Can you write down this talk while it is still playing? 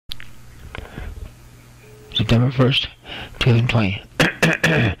September 1st, 2020.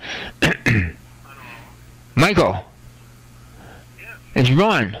 Michael, it's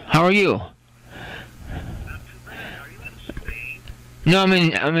Ron. How are you? No, I'm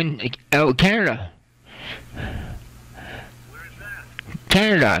in Canada.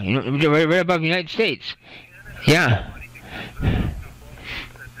 Canada, you know, right above the United States. Yeah.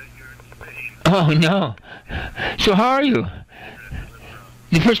 Oh no. So how are you?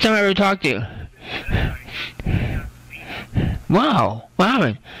 The first time I ever talked to you. Wow.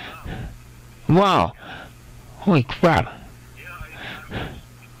 Wow. Wow. Holy crap.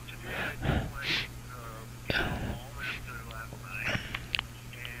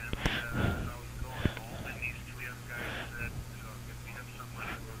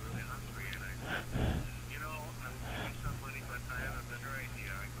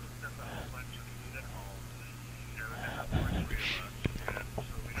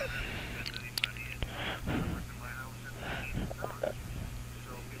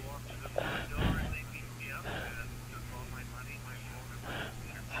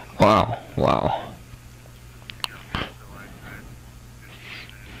 Wow, wow.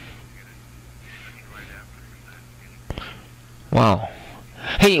 Wow.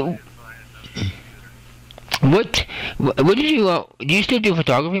 Hey, what did you, do you still do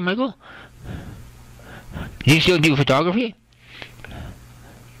photography, Michael? Do you still do photography?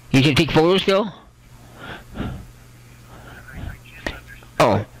 You can take photos still?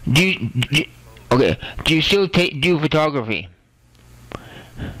 Oh, okay, do you still do photography?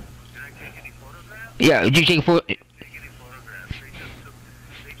 Yeah, do you take photos?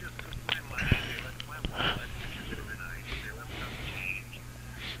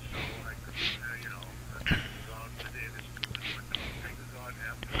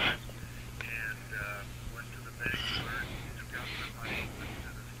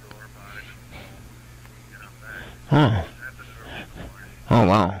 Oh. Oh,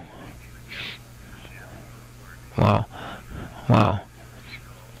 wow. Wow. Wow.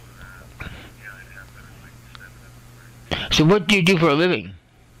 So what do you do for a living?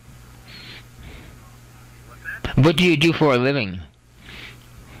 What do you do for a living?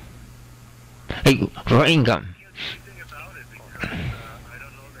 Like, for income?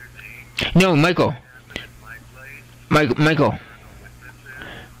 No, Michael. Michael.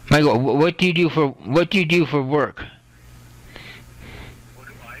 Michael, what do you do for work?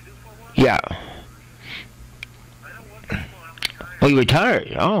 Yeah. Oh, you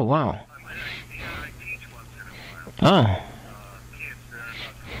retired? Oh, wow. Oh.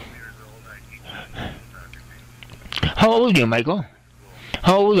 How old are you, Michael?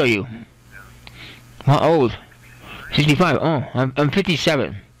 How old are you? How old? 65. Oh, I'm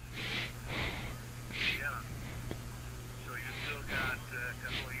 57.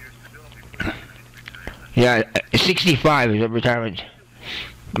 Yeah, 65 is a retirement.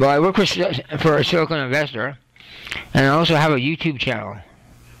 Well, I work for a Silicon investor, and I also have a YouTube channel.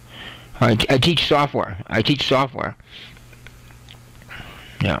 I teach software.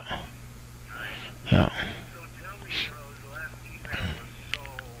 Yeah. Yeah.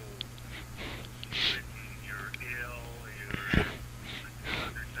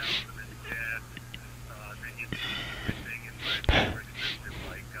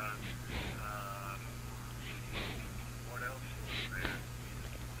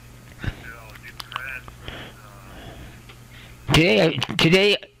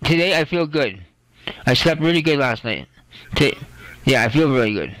 Today I feel good. I slept really good last night. Yeah, I feel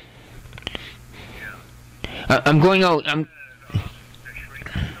really good. I'm going out.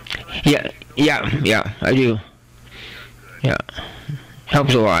 Yeah, I do. Yeah,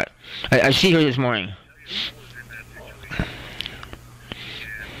 helps a lot. I see her this morning.